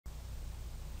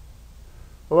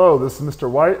Hello, this is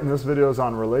Mr. White, and this video is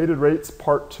on related rates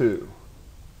part 2.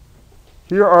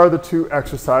 Here are the two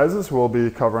exercises we'll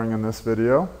be covering in this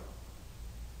video.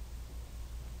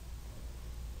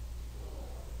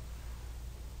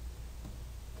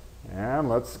 And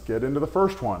let's get into the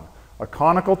first one. A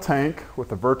conical tank with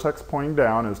the vertex pointing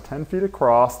down is 10 feet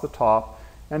across the top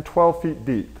and 12 feet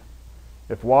deep.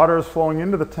 If water is flowing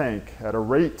into the tank at a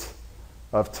rate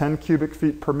of 10 cubic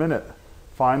feet per minute,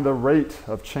 find the rate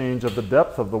of change of the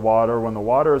depth of the water when the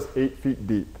water is 8 feet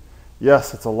deep.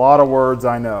 Yes, it's a lot of words,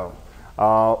 I know.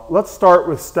 Let's start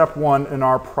with step 1 in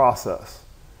our process.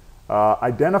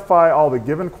 Identify all the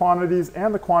given quantities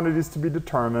and the quantities to be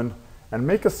determined, and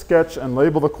make a sketch and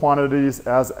label the quantities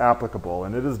as applicable.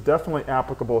 And it is definitely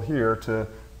applicable here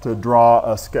to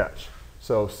draw a sketch.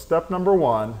 So step number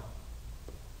 1,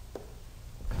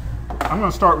 I'm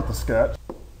going to start with the sketch.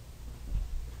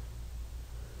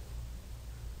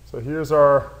 So here's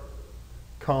our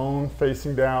cone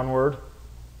facing downward.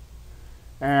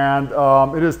 And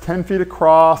it is 10 feet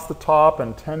across the top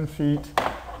and 10 feet,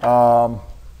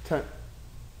 it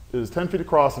is 10 feet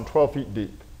across and 12 feet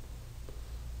deep.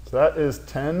 So that is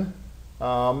 10.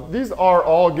 These are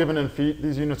all given in feet.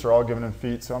 These units are all given in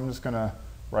feet, so I'm just going to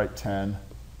write 10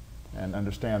 and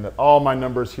understand that all my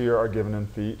numbers here are given in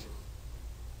feet.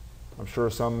 I'm sure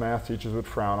some math teachers would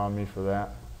frown on me for that,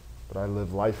 but I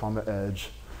live life on the edge.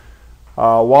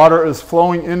 Water is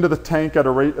flowing into the tank at a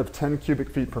rate of 10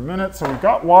 cubic feet per minute, so we've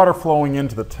got water flowing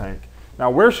into the tank. Now,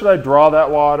 where should I draw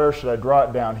that water? Should I draw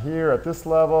it down here at this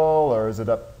level, or is it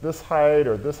up this height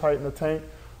or this height in the tank?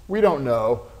 We don't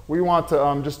know. We want to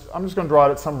I'm just going to draw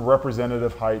it at some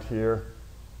representative height here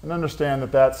and understand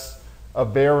that that's a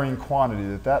varying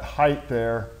quantity, that height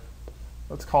there,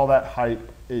 let's call that height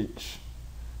h.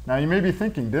 Now, you may be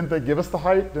thinking, didn't they give us the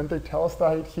height? Didn't they tell us the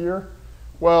height here?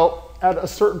 Well, at a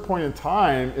certain point in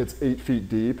time, it's 8 feet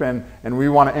deep, and we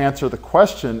want to answer the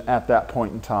question at that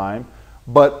point in time,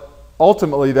 but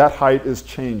ultimately that height is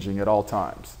changing at all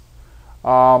times.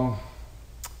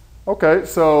 Okay,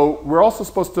 so we're also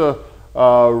supposed to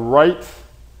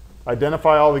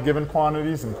identify all the given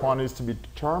quantities and quantities to be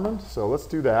determined, so let's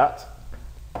do that.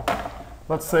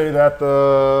 Let's say that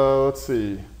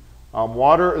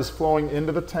water is flowing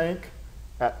into the tank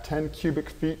at 10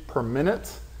 cubic feet per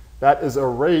minute. That is a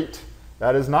rate.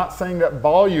 That is not saying that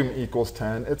volume equals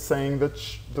 10. It's saying that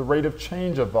the rate of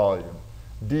change of volume,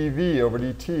 dV over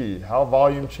dt, how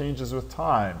volume changes with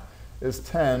time, is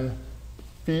 10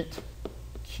 feet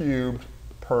cubed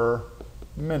per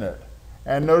minute.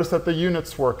 And notice that the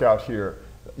units work out here.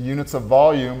 Units of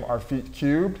volume are feet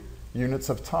cubed. Units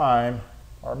of time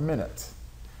are minutes.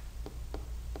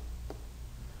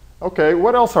 Okay,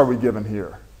 what else are we given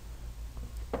here?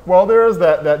 Well, there is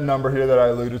that number here that I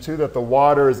alluded to, that the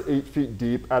water is 8 feet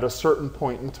deep at a certain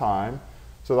point in time.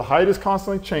 So the height is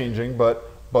constantly changing, but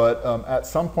at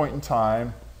some point in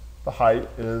time, the height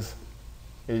is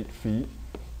 8 feet.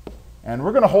 And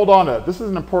we're going to hold on to it. This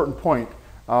is an important point.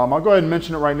 I'll go ahead and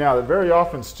mention it right now, that very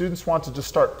often students want to just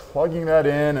start plugging that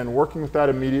in and working with that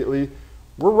immediately.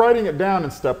 We're writing it down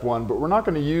in step 1, but we're not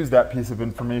going to use that piece of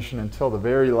information until the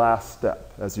very last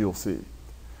step, as you'll see.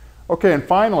 Okay, and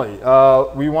finally,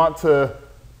 we want to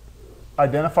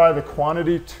identify the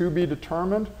quantity to be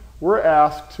determined. We're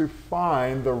asked to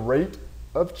find the rate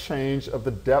of change of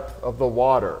the depth of the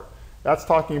water. That's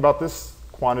talking about this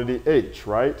quantity h,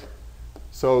 right?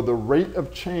 So the rate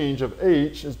of change of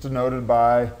h is denoted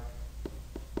by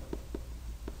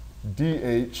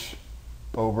dh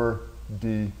over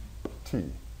dt.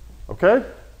 Okay?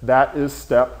 That is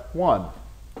step 1.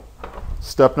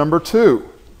 Step number 2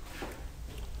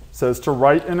 says to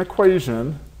write an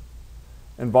equation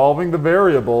involving the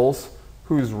variables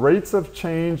whose rates of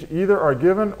change either are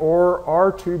given or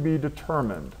are to be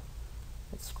determined.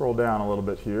 Let's scroll down a little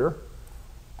bit here.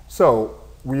 So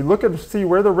we look and see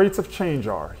where the rates of change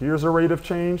are. Here's a rate of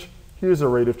change, here's a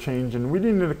rate of change, and we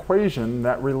need an equation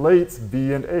that relates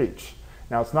v and h.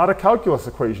 Now, it's not a calculus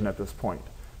equation at this point.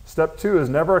 Step 2 is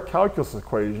never a calculus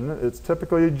equation. It's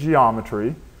typically a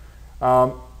geometry.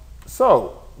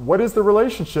 So what is the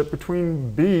relationship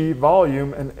between b,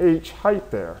 volume, and h, height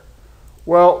there?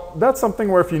 Well, that's something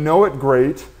where if you know it,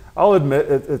 great. I'll admit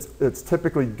it's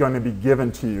typically going to be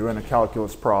given to you in a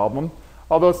calculus problem,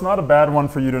 although it's not a bad one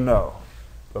for you to know.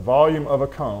 The volume of a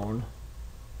cone.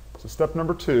 So step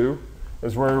number 2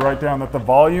 is where we write down that the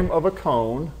volume of a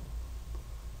cone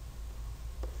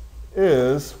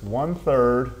is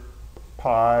 1/3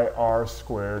 pi r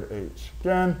squared h.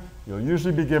 Again, you'll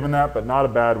usually be given that, but not a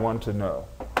bad one to know.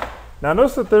 Now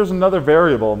notice that there's another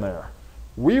variable in there.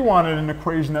 We wanted an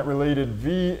equation that related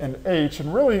v and h,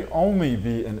 and really only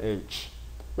v and h.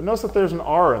 but notice that there's an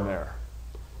r in there.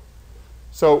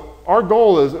 So our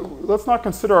goal is, let's not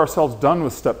consider ourselves done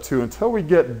with step 2 until we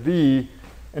get v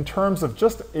in terms of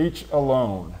just h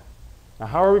alone. Now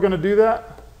how are we going to do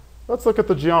that? Let's look at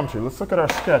the geometry. Let's look at our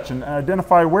sketch and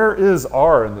identify where is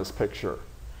r in this picture.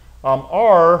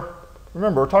 R,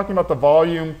 remember, we're talking about the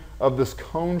volume of this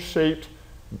cone-shaped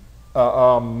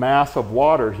mass of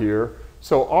water here.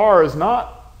 So r is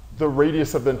not the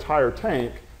radius of the entire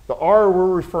tank. The r we're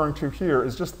referring to here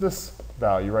is just this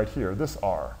value right here, this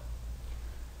r.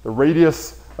 The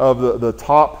radius of the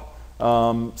top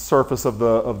surface of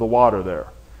the water there.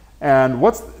 And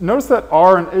notice that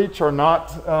r and h are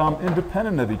not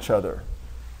independent of each other.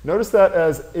 Notice that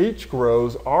as h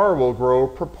grows, r will grow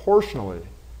proportionally.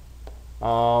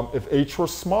 If h were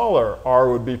smaller,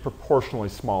 r would be proportionally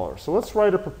smaller. So let's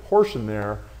write a proportion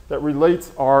there that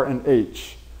relates r and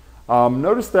h.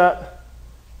 Notice that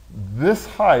this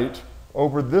height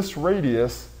over this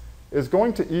radius is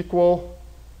going to equal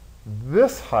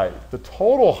this height, the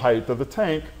total height of the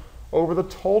tank over the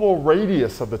total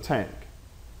radius of the tank.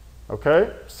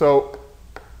 Okay, so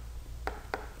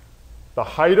the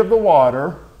height of the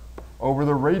water over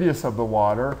the radius of the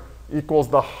water equals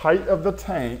the height of the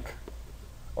tank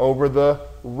over the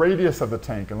radius of the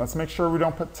tank. And let's make sure we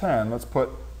don't put 10, let's put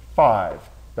 5.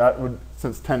 That would,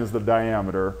 since 10 is the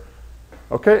diameter.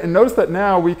 Okay, and notice that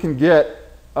now we can get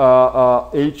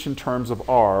h in terms of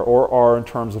r, or r in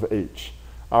terms of h.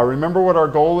 Remember what our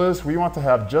goal is? We want to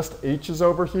have just h's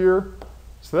over here.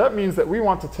 So that means that we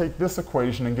want to take this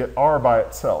equation and get r by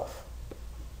itself.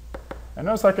 And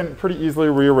notice I can pretty easily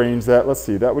rearrange that. Let's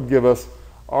see, that would give us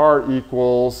r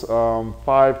equals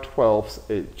 5/12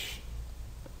 h.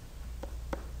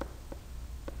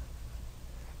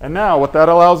 And now what that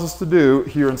allows us to do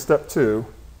here in step 2,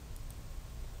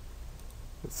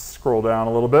 let's scroll down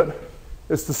a little bit,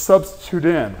 is to substitute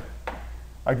in.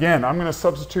 Again, I'm going to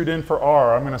substitute in for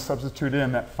r, I'm going to substitute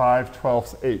in that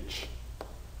 5/12 h.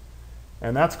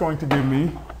 And that's going to give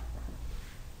me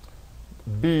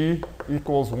b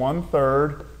equals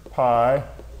 1/3 pi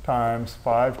times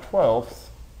 5/12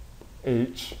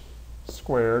 h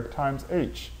squared times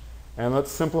h. And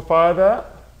let's simplify that.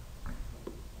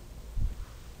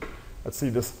 Let's see,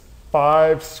 this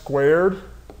 5 squared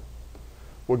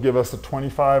will give us a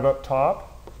 25 up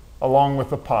top, along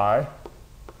with the pi.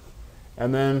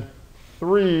 And then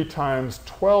 3 times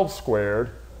 12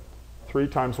 squared, 3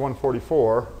 times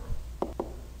 144,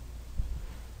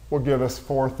 will give us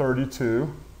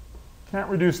 432. Can't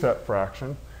reduce that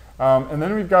fraction. And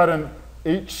then we've got an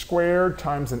h squared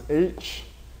times an h,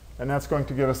 and that's going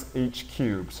to give us h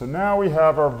cubed. So now we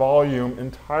have our volume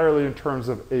entirely in terms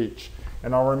of h.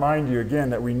 And I'll remind you again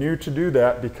that we knew to do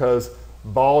that because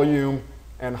volume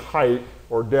and height,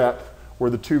 or depth, were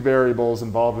the two variables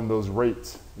involved in those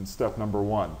rates in step number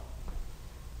 1.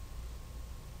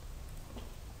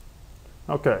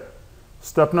 Okay,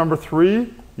 step number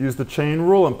 3, use the chain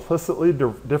rule, implicitly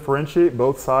differentiate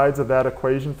both sides of that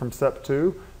equation from step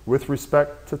 2 with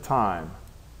respect to time.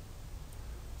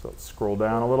 So let's scroll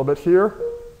down a little bit here.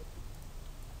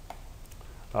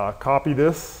 Copy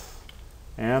this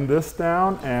and this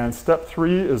down, and step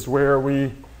 3 is where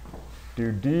we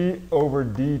do d over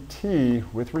dt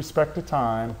with respect to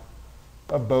time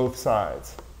of both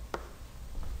sides.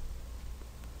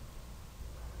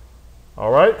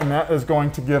 All right, and that is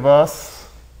going to give us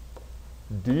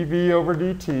dv over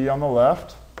dt on the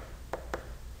left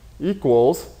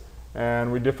equals,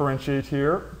 and we differentiate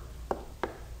here.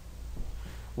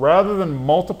 Rather than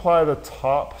multiply the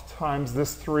top times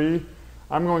this 3,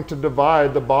 I'm going to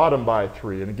divide the bottom by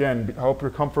 3. And again, I hope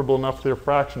you're comfortable enough with your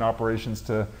fraction operations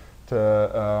to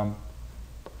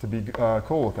be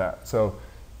cool with that. So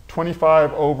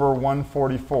 25 over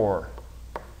 144.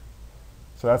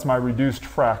 So that's my reduced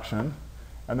fraction.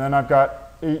 And then I've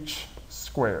got h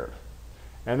squared.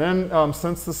 And then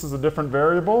since this is a different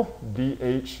variable,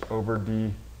 dh over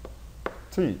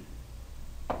dt.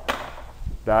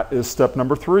 That is step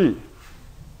number 3.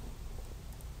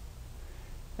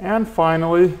 And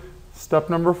finally, step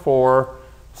number 4,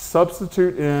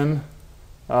 substitute in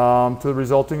to the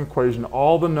resulting equation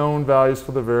all the known values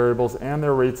for the variables and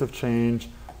their rates of change.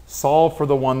 Solve for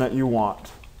the one that you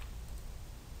want.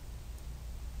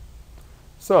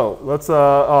 So let's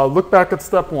look back at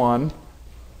step 1.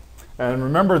 And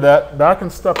remember that back in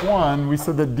step 1, we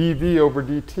said that dv over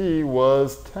dt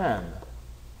was 10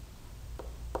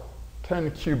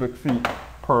 cubic feet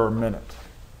per minute.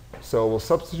 So we'll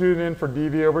substitute in for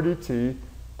dv over dt,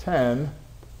 10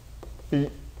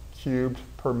 feet cubed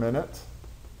per minute.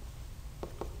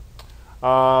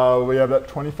 We have that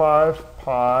 25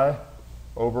 pi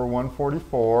over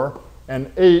 144.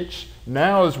 And h,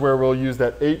 Now is where we'll use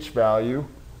that h value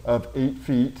of 8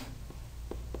 feet.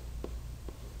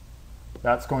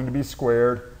 That's going to be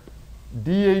squared.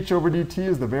 dH over dt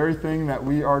is the very thing that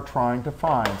we are trying to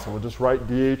find. So we'll just write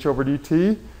dH over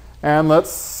dt, and let's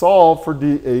solve for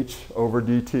dH over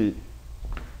dt.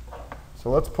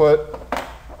 So let's put,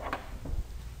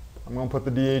 I'm going to put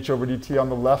the dH over dt on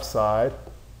the left side.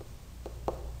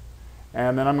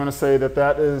 And then I'm going to say that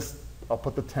that is, I'll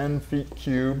put the 10 feet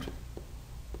cubed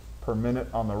per minute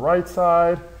on the right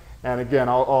side. And again,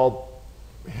 I'll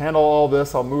handle all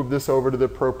this. I'll move this over to the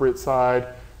appropriate side.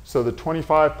 So the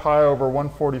 25 pi over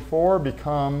 144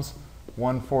 becomes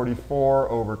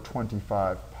 144 over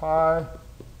 25 pi.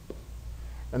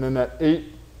 And then that 8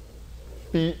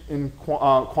 feet in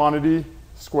quantity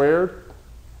squared,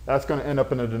 that's going to end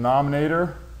up in a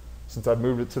denominator since I've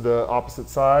moved it to the opposite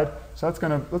side. So that's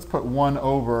going to, let's put 1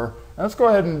 over, and let's go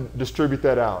ahead and distribute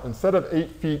that out. Instead of 8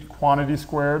 feet quantity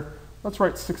squared, let's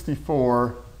write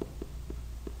 64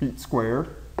 feet squared.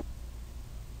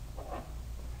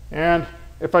 And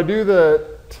if I do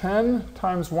the 10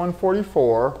 times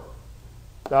 144,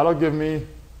 that'll give me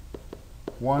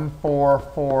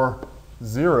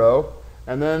 1440.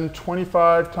 And then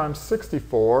 25 times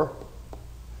 64,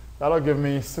 that'll give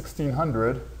me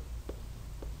 1600.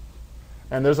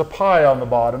 And there's a pi on the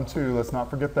bottom too, let's not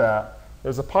forget that.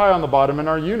 There's a pi on the bottom, and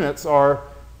our units are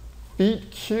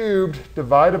feet cubed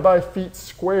divided by feet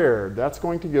squared. That's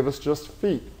going to give us just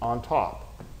feet on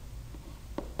top.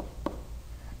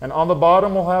 And on the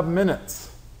bottom we'll have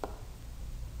minutes.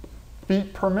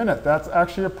 Feet per minute, that's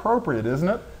actually appropriate, isn't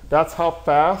it? That's how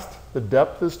fast the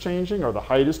depth is changing or the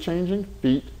height is changing,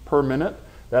 feet per minute.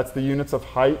 That's the units of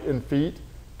height in feet,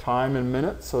 time in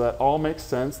minutes, so that all makes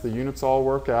sense. The units all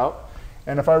work out.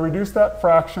 And if I reduce that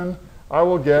fraction, I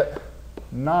will get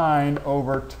 9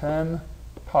 over 10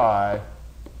 pi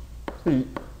feet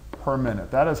per minute.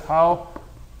 That is how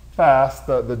fast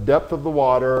the depth of the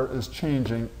water is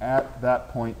changing at that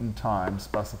point in time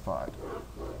specified.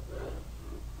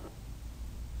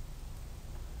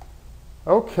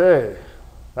 Okay,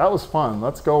 that was fun.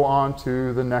 Let's go on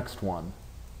to the next one.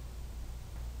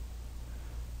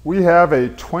 We have a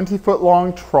 20-foot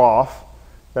long trough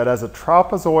that has a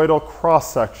trapezoidal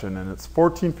cross section, and it's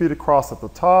 14 feet across at the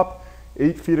top,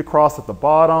 8 feet across at the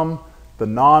bottom. The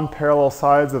non-parallel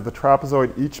sides of the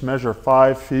trapezoid each measure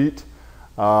 5 feet.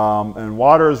 And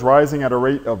water is rising at a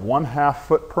rate of 1/2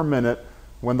 foot per minute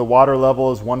when the water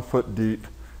level is 1 foot deep.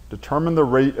 Determine the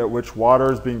rate at which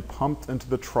water is being pumped into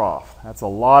the trough. That's a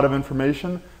lot of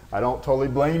information. I don't totally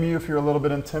blame you if you're a little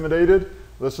bit intimidated.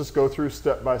 Let's just go through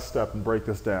step by step and break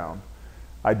this down.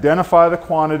 Identify the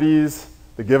quantities,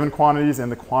 the given quantities,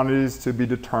 and the quantities to be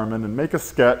determined, and make a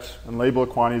sketch and label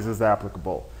the quantities as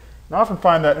applicable. And I often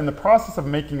find that in the process of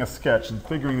making a sketch and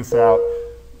figuring this out,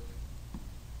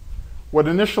 what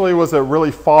initially was a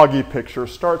really foggy picture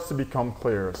starts to become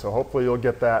clear. So hopefully you'll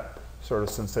get that sort of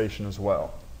sensation as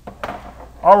well.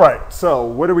 All right, so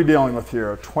what are we dealing with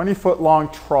here? A 20-foot long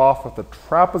trough with a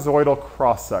trapezoidal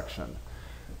cross section.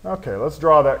 Okay, let's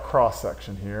draw that cross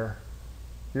section here.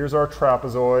 Here's our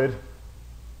trapezoid,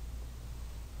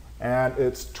 and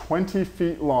it's 20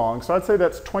 feet long. So I'd say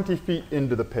that's 20 feet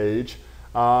into the page.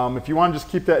 If you want to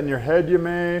just keep that in your head, you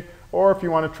may, or if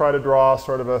you want to try to draw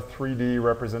sort of a 3D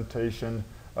representation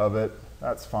of it,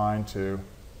 that's fine too.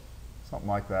 Something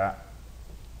like that.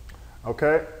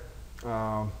 Okay.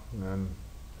 And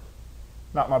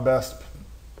not my best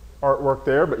artwork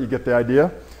there, but you get the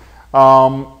idea.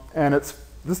 And it's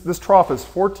this trough is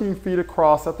 14 feet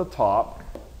across at the top,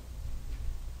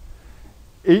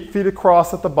 8 feet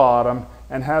across at the bottom,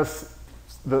 and has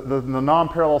the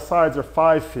non-parallel sides are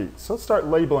 5 feet. So let's start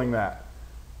labeling that.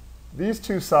 These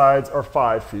two sides are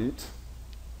 5 feet.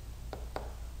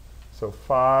 So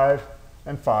 5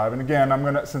 and 5. And again, I'm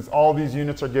gonna, since all these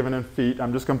units are given in feet,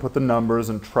 I'm just gonna put the numbers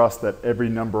and trust that every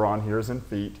number on here is in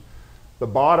feet. The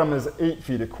bottom is 8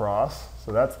 feet across,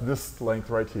 so that's this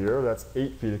length right here. That's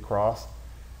 8 feet across.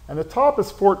 And the top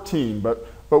is 14, but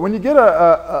when you get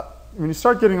when you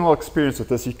start getting a little experience with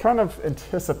this, you kind of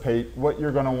anticipate what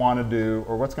you're gonna wanna do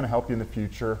or what's gonna help you in the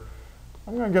future.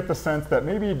 I'm gonna get the sense that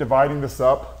maybe dividing this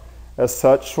up as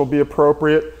such will be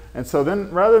appropriate. And so then,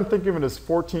 rather than thinking of it as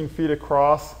 14 feet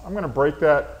across, I'm going to break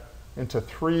that into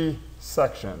 3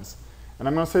 sections. And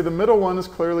I'm going to say the middle one is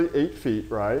clearly 8 feet,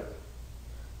 right?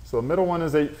 So the middle one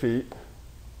is 8 feet.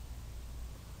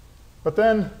 But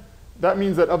then that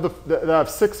means that that I have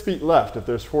 6 feet left if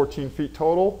there's 14 feet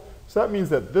total. So that means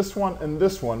that this one and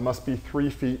this one must be 3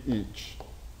 feet each.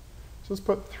 So let's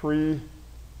put 3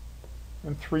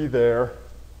 and 3 there.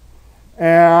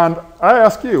 And I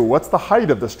ask you, what's the height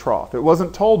of this trough? It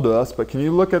wasn't told to us, but can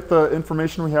you look at the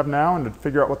information we have now and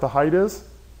figure out what the height is?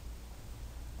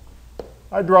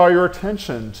 I draw your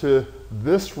attention to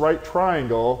this right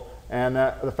triangle and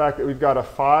the fact that we've got a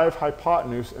 5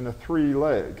 hypotenuse and a 3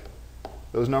 leg.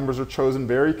 Those numbers are chosen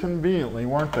very conveniently,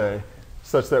 weren't they?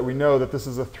 Such that we know that this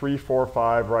is a 3, 4,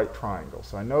 5 right triangle.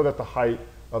 So I know that the height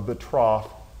of the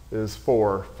trough is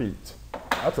 4 feet.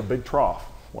 That's a big trough.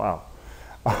 Wow.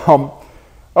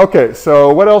 Okay,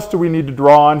 so what else do we need to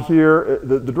draw on here?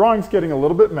 The drawing's getting a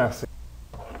little bit messy,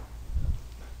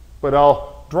 but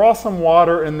I'll draw some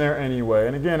water in there anyway.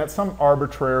 And again, it's some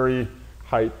arbitrary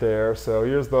height there. So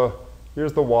here's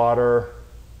the water.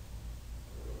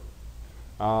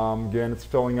 Again, it's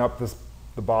filling up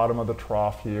the bottom of the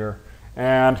trough here.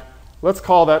 And let's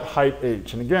call that height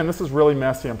h. And again, this is really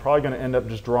messy. I'm probably going to end up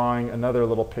just drawing another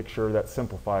little picture that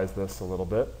simplifies this a little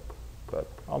bit. But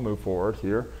I'll move forward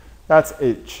here. That's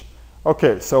h.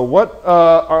 Okay, so what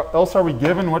else are we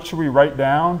given? What should we write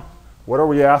down? What are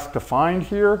we asked to find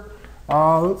here?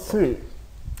 Let's see.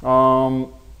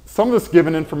 Some of this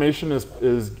given information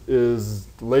is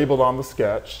labeled on the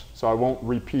sketch, so I won't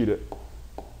repeat it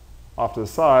off to the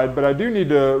side. But I do need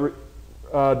to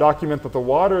document that the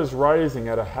water is rising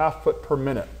at a ½ foot per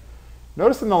minute.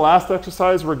 Notice in the last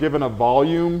exercise we're given a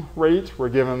volume rate. We're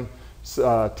given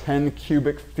 10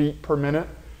 cubic feet per minute.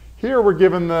 Here we're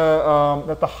given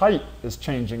that the height is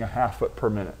changing a ½ foot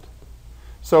per minute.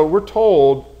 So we're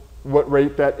told what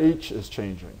rate that h is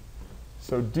changing.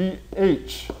 So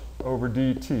dh over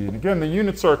dt. And again, the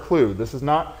units are a clue. This is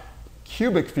not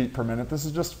cubic feet per minute. This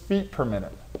is just feet per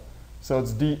minute. So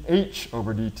it's dh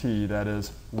over dt. That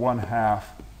is 1/2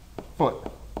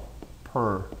 foot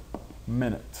per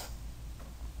minute.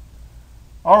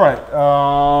 All right.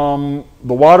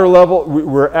 The water level,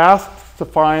 we're asked to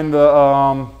find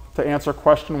to answer a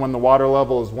question when the water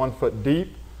level is 1 foot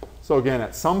deep. So again,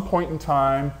 at some point in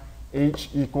time, h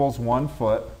equals 1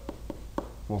 foot.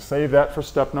 We'll save that for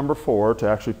step number 4 to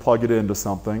actually plug it into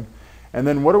something. And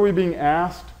then what are we being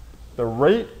asked? The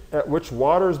rate at which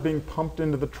water is being pumped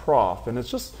into the trough. And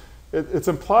it's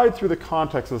implied through the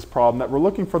context of this problem that we're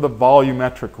looking for the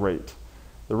volumetric rate.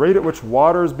 The rate at which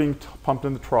water is being pumped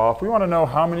in the trough. We want to know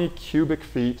how many cubic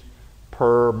feet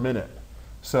per minute.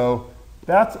 So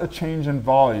that's a change in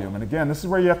volume. And again, this is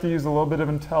where you have to use a little bit of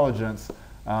intelligence.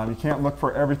 You can't look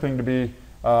for everything to be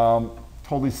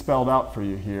totally spelled out for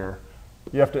you here.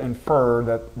 You have to infer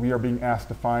that we are being asked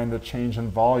to find the change in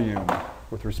volume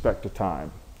with respect to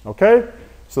time. Okay?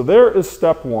 So there is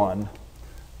step 1.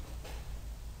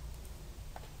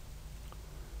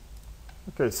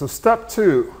 Okay, so step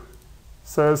 2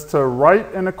 says to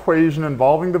write an equation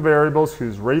involving the variables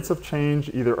whose rates of change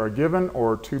either are given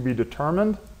or to be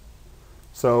determined.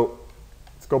 So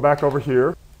let's go back over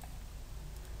here.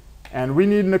 And we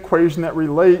need an equation that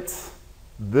relates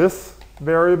this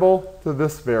variable to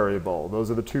this variable. Those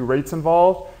are the two rates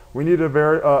involved. We need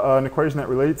an equation that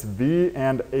relates v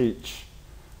and h.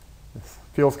 This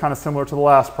feels kind of similar to the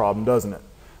last problem, doesn't it?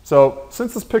 So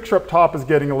since this picture up top is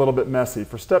getting a little bit messy,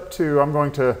 for step 2, I'm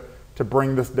going to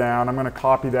bring this down. I'm going to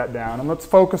copy that down. And let's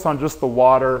focus on just the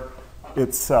water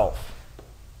itself.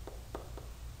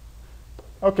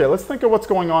 Okay, let's think of what's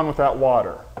going on with that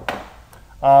water.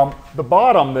 The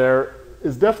bottom there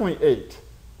is definitely 8.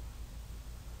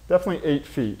 Definitely 8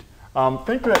 feet.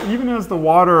 Think that even as the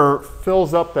water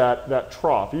fills up that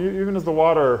trough, even as the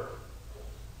water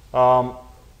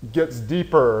gets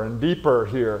deeper and deeper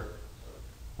here,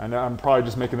 and I'm probably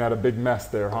just making that a big mess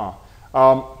there, huh?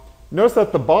 Notice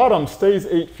that the bottom stays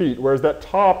 8 feet, whereas that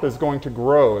top is going to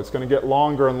grow. It's going to get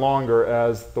longer and longer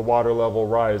as the water level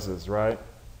rises, right?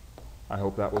 I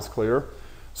hope that was clear.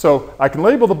 So I can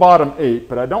label the bottom 8,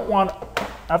 but I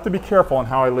have to be careful on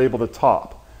how I label the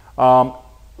top.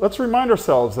 Let's remind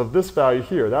ourselves of this value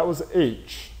here. That was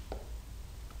h.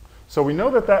 So we know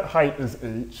that that height is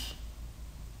h.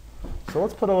 So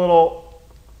let's put a little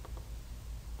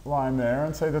line there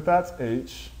and say that that's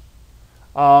h.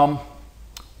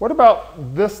 What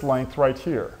about this length right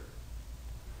here?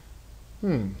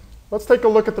 Let's take a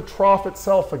look at the trough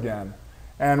itself again.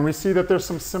 And we see that there's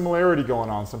some similarity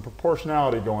going on, some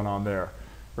proportionality going on there.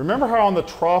 Remember how on the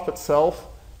trough itself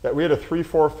that we had a 3,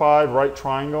 4, 5 right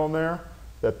triangle in there?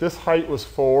 That this height was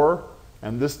 4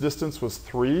 and this distance was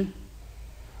 3?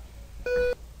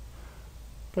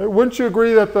 Okay, wouldn't you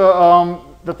agree that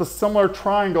the similar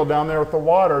triangle down there with the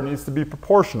water needs to be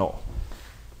proportional?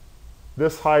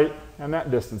 This height and that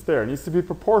distance there needs to be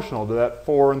proportional to that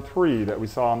 4 and 3 that we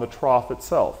saw on the trough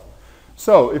itself.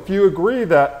 So if you agree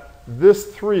that this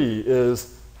 3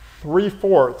 is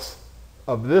 3/4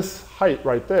 of this height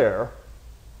right there,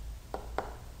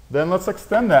 then let's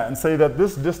extend that and say that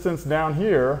this distance down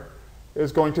here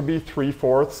is going to be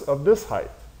 3/4 of this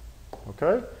height.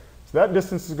 Okay? So that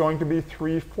distance is going to be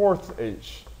 3/4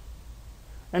 h.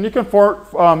 And you can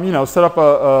set up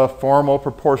a formal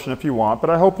proportion if you want, but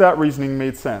I hope that reasoning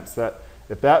made sense, that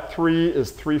if that 3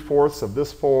 is 3/4 of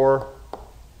this 4,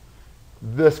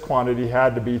 this quantity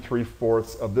had to be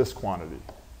 3/4 of this quantity.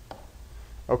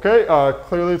 Okay,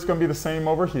 clearly it's going to be the same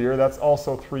over here. That's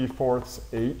also 3/4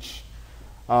 h.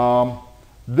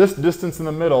 This distance in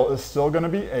the middle is still going to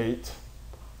be 8.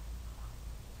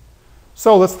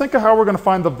 So let's think of how we're going to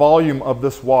find the volume of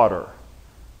this water.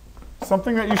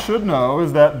 Something that you should know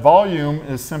is that volume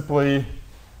is simply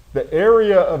the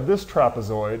area of this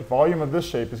trapezoid. Volume of this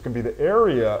shape is going to be the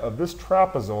area of this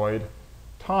trapezoid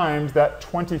times that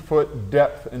 20-foot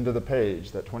depth into the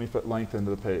page, that 20-foot length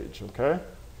into the page, okay?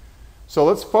 So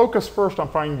let's focus first on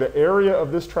finding the area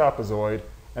of this trapezoid,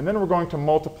 and then we're going to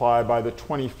multiply by the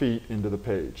 20 feet into the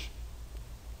page.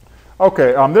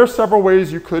 Okay, there's several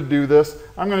ways you could do this.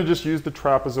 I'm going to just use the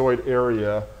trapezoid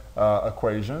area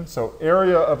equation. So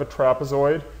area of a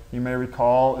trapezoid, you may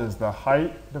recall, is the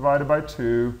height divided by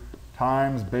 2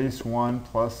 times base 1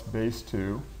 plus base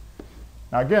 2.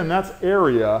 Now again, that's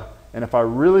area, and if I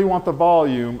really want the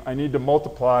volume, I need to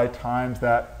multiply times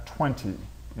that 20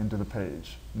 into the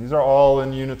page. And these are all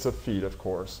in units of feet, of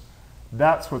course.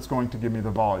 That's what's going to give me the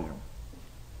volume.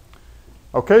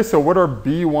 Okay, so what are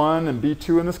B1 and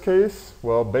B2 in this case?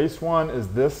 Well, base 1 is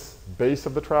this base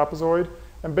of the trapezoid,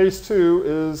 and base 2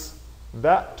 is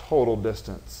that total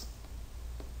distance.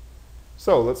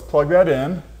 So let's plug that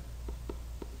in.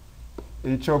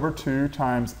 H over 2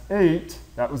 times 8,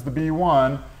 that was the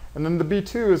B1, and then the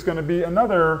B2 is going to be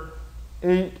another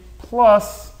 8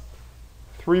 plus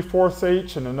 3/4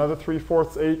 h and another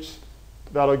 3/4 h.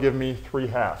 That'll give me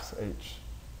 3/2 h.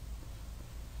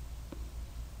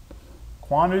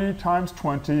 Quantity times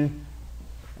 20,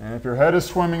 and if your head is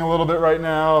swimming a little bit right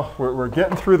now, we're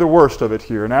getting through the worst of it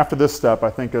here, and after this step I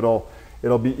think it'll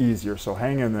be easier, so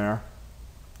hang in there.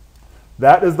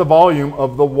 That is the volume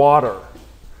of the water.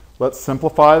 Let's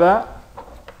simplify that.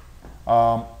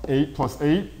 8 plus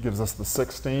 8 gives us the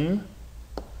 16,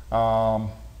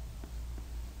 plus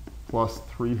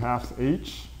 3/2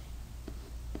 h.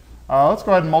 Let's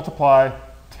go ahead and multiply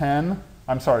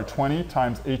 20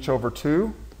 times h over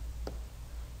 2.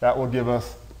 That will give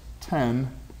us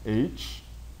 10h.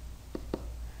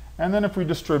 And then if we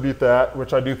distribute that,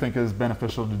 which I do think is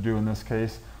beneficial to do in this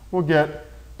case, we'll get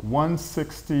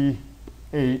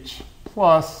 160h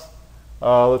plus,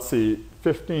 let's see,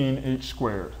 15h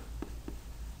squared.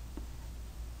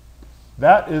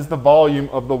 That is the volume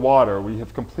of the water. We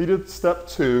have completed step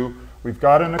 2. We've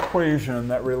got an equation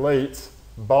that relates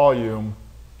volume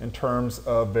in terms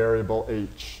of variable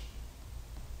h.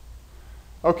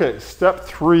 Okay, step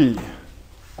 3.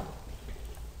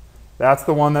 That's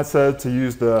the one that said to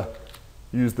use the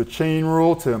chain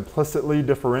rule to implicitly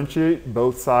differentiate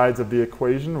both sides of the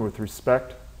equation with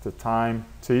respect to time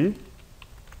t.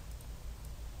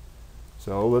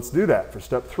 So let's do that for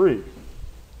step 3.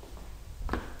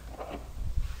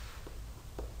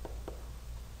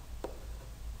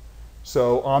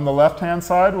 So on the left-hand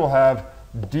side, we'll have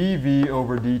dv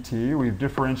over dt. We've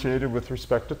differentiated with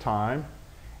respect to time.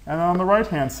 And on the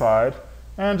right-hand side,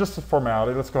 and just a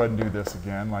formality, let's go ahead and do this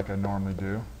again like I normally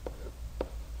do.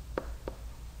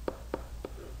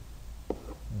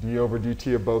 d over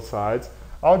dt of both sides.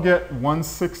 I'll get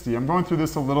 160. I'm going through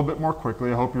this a little bit more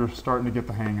quickly. I hope you're starting to get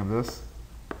the hang of this.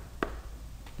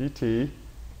 dt.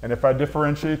 And if I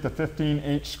differentiate the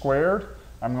 15h squared,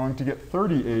 I'm going to get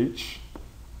 30h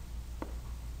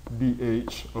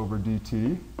dh over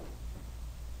dt.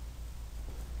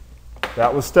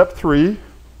 That was step 3.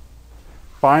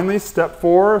 Finally, step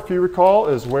 4, if you recall,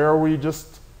 is where we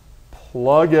just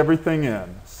plug everything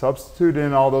in. Substitute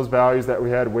in all those values that we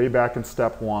had way back in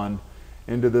step 1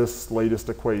 into this latest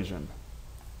equation.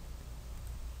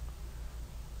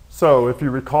 So if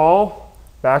you recall,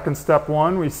 back in step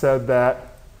 1, we said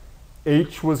that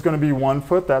h was going to be 1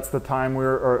 foot. That's the time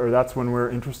that's when we're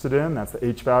interested in. That's the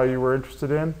h value we're interested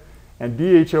in. And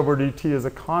dh over dt is a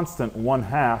constant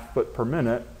 1/2 foot per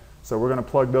minute. So we're going to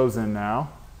plug those in now.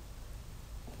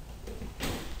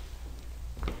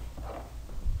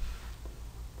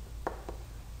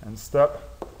 And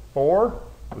step 4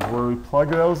 is where we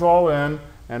plug those all in,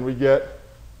 and we get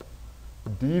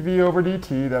dv over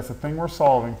dt, that's the thing we're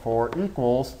solving for,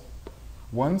 equals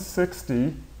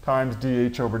 160 times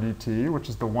dh over dt, which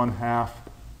is the 1/2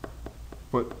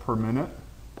 foot per minute,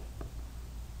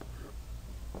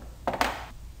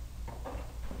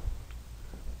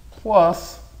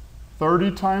 plus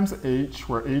 30 times h,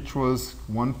 where h was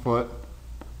 1 foot,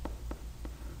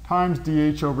 times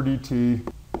dH over dt,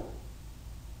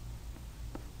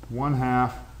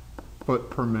 1/2 foot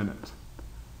per minute.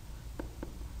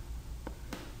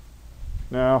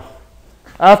 Now,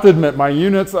 I have to admit, my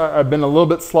units, I've been a little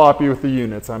bit sloppy with the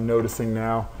units, I'm noticing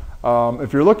now.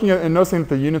 If you're looking at and noticing that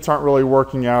the units aren't really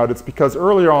working out, it's because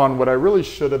earlier on, what I really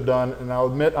should have done, and I'll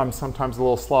admit I'm sometimes a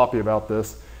little sloppy about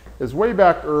this, is way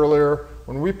back earlier,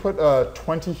 when we put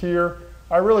 20 here,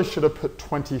 I really should have put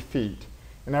 20 feet.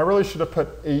 And I really should have put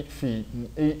 8 feet and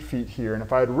 8 feet here. And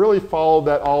if I had really followed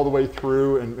that all the way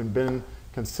through and been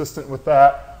consistent with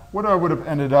that, what I would have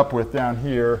ended up with down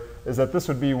here is that this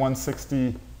would be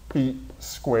 160 feet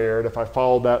squared if I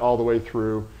followed that all the way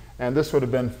through. And this would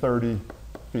have been 30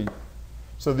 feet.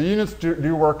 So the units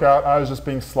do work out. I was just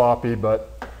being sloppy,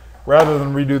 but rather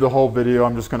than redo the whole video,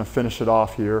 I'm just going to finish it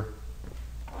off here.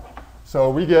 So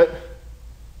we get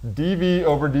dV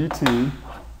over dt,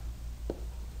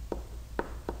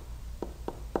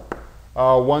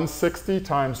 160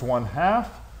 times 1/2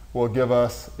 will give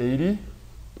us 80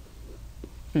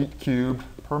 feet cubed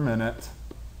per minute,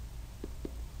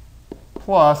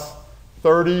 plus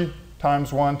 30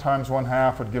 times 1 times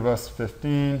 1/2 would give us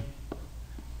 15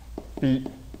 feet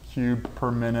cubed per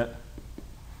minute.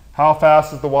 How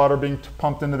fast is the water being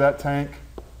pumped into that tank?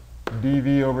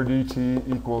 dV over dt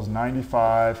equals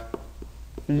 95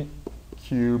 feet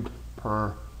cubed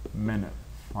per minute.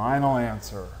 Final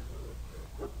answer.